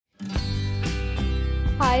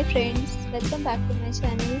Hi friends, welcome back to my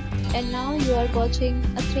channel, and now you are watching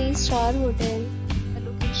a 3-star hotel. The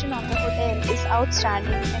location of the hotel is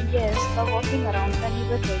outstanding and guests love walking around the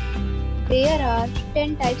neighborhood. There are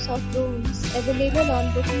 10 types of rooms available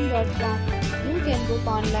on booking.com. You can book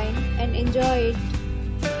online and enjoy it.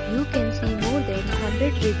 You can see more than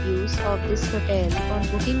 100 reviews of this hotel on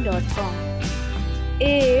booking.com.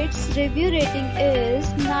 Its review rating is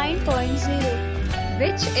 9.0,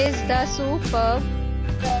 which is the superb.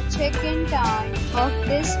 The check-in time of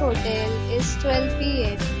this hotel is 12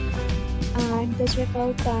 p.m. and the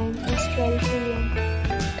check-out time is 12 p.m.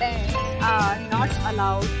 Pets are not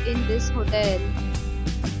allowed in this hotel.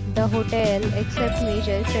 The hotel accepts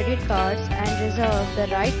major credit cards and reserves the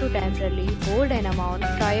right to temporarily hold an amount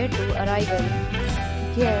prior to arrival.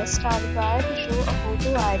 Guests are required to show a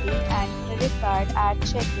photo ID and credit card at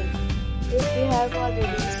check-in. If you have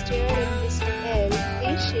already stayed in this hotel,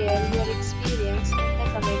 please share your experience in the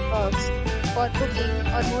comment box. For booking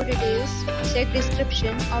or more details, check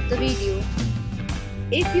description of the video.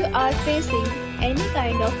 If you are facing any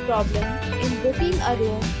kind of problem in booking a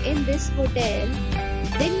room in this hotel,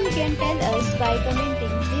 then you can tell us by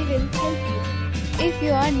commenting. We will help you. If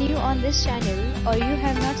you are new on this channel or you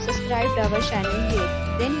have not subscribed our channel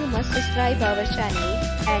yet, then you must subscribe our channel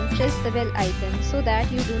and press the bell icon so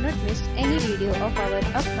that you do not miss any video of our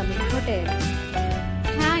upcoming hotel.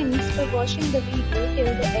 Thanks for watching the video till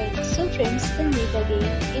the end. So friends, we'll meet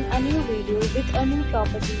again in a new video with a new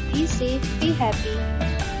property. Be safe, be happy.